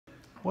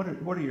What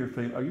are your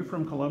feelings? Are you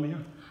from Columbia?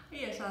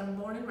 Yes, I'm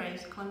born and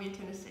raised Columbia,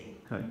 Tennessee.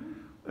 Okay.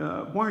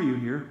 Why are you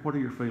here? What are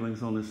your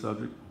feelings on this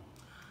subject?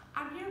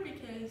 I'm here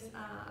because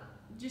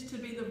just to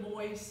be the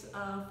voice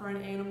for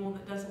an animal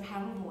that doesn't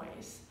have a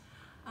voice.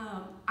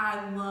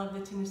 I love the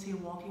Tennessee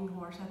walking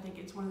horse. I think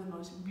it's one of the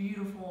most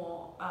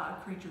beautiful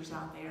creatures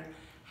out there.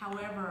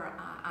 However,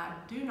 I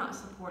do not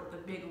support the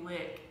Big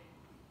Lick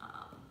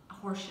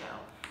horse show.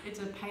 It's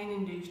a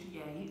pain-induced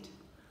gait,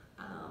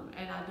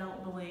 and I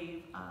don't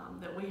believe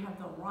that we have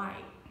the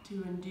right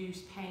to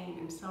induce pain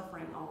and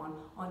suffering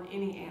on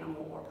any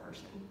animal or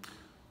person.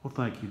 Well,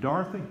 thank you.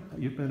 Dorothy,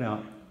 you've been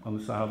out on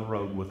the side of the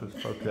road with us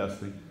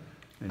protesting,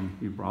 and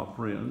you brought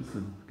friends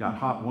and got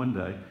hot one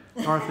day.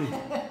 Dorothy,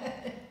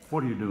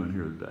 what are you doing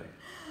here today?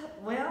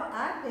 Well,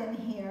 I've been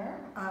here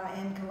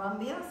in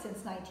Columbia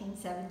since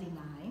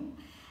 1979,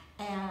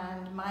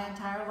 and my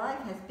entire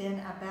life has been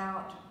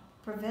about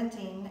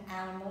preventing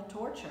animal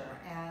torture,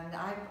 and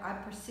I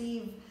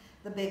perceive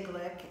the Big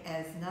Lick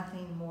as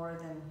nothing more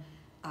than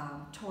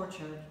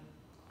torture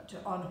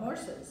on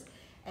horses.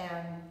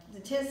 And the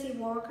Tennessee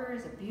Walker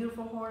is a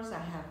beautiful horse. I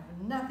have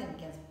nothing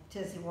against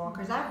Tennessee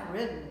Walkers. I've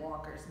ridden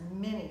walkers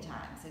many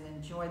times and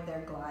enjoyed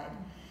their glide,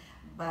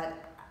 but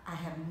I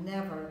have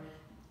never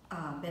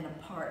been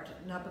a part,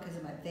 not because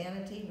of my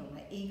vanity, nor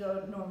my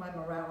ego, nor my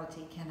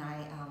morality, can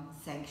I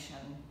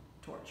sanction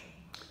torture.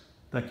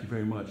 Thank you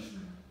very much.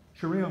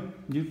 Sherelle,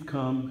 you've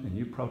come and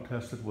you've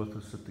protested with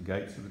us at the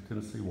gates of the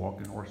Tennessee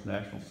Walking Horse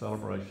National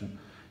Celebration.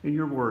 In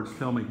your words,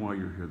 tell me why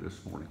you're here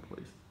this morning,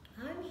 please.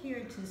 I'm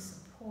here to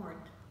support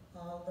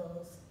all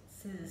those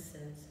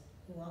citizens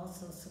who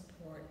also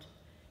support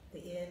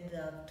the end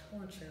of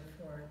torture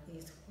for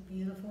these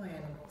beautiful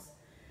animals.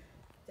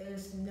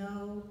 There's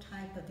no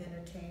type of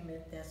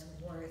entertainment that's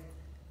worth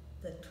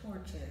the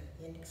torture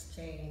in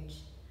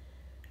exchange.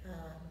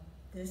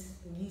 This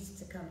needs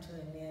to come to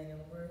an end,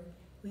 and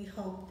we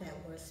hope that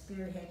we're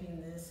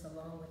spearheading this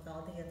along with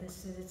all the other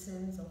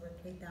citizens, over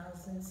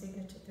 3,000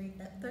 signatures,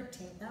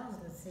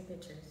 13,000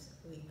 signatures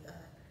we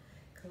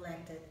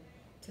collected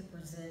to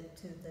present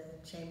to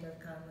the Chamber of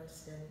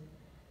Commerce, and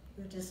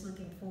we're just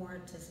looking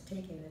forward to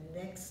taking the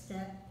next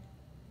step,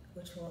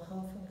 which will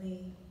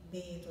hopefully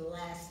be the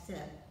last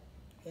step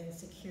in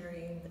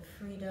securing the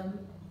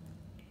freedom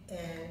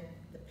and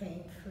the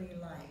pain-free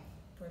life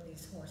for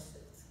these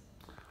horses.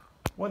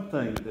 One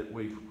thing that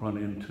we've run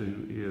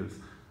into is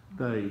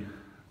they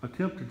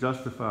attempt to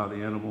justify the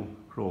animal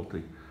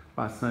cruelty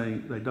by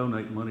saying they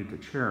donate money to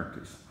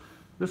charities.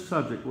 This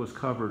subject was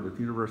covered at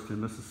the University of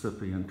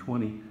Mississippi in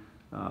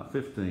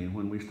 2015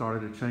 when we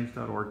started a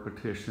Change.org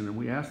petition, and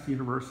we asked the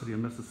University of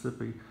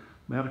Mississippi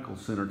Medical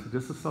Center to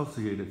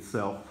disassociate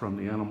itself from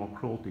the Animal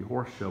Cruelty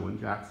horse show in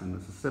Jackson,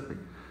 Mississippi.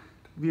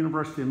 The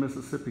University of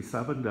Mississippi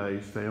 7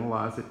 days to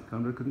analyze it and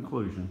come to the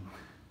conclusion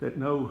that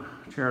no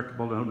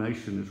charitable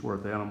donation is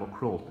worth animal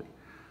cruelty.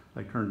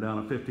 They turned down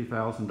a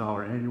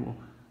 $50,000 annual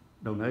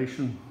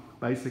donation.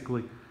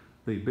 Basically,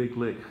 the Big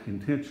Lick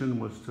intention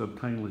was to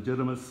obtain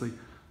legitimacy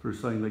through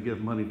saying they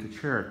give money to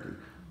charity.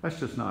 That's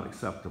just not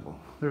acceptable.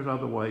 There's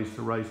other ways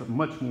to raise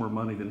much more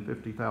money than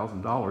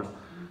 $50,000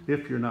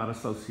 if you're not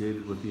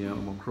associated with the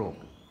animal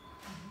cruelty.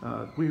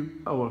 We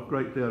owe a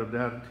great debt of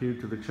gratitude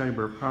to the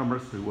Chamber of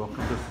Commerce who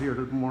welcomed us here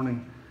this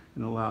morning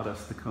and allowed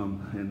us to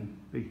come and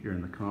be here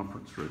in the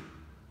conference room.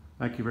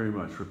 Thank you very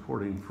much.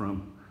 Reporting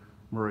from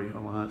Maury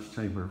Alliance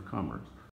Chamber of Commerce.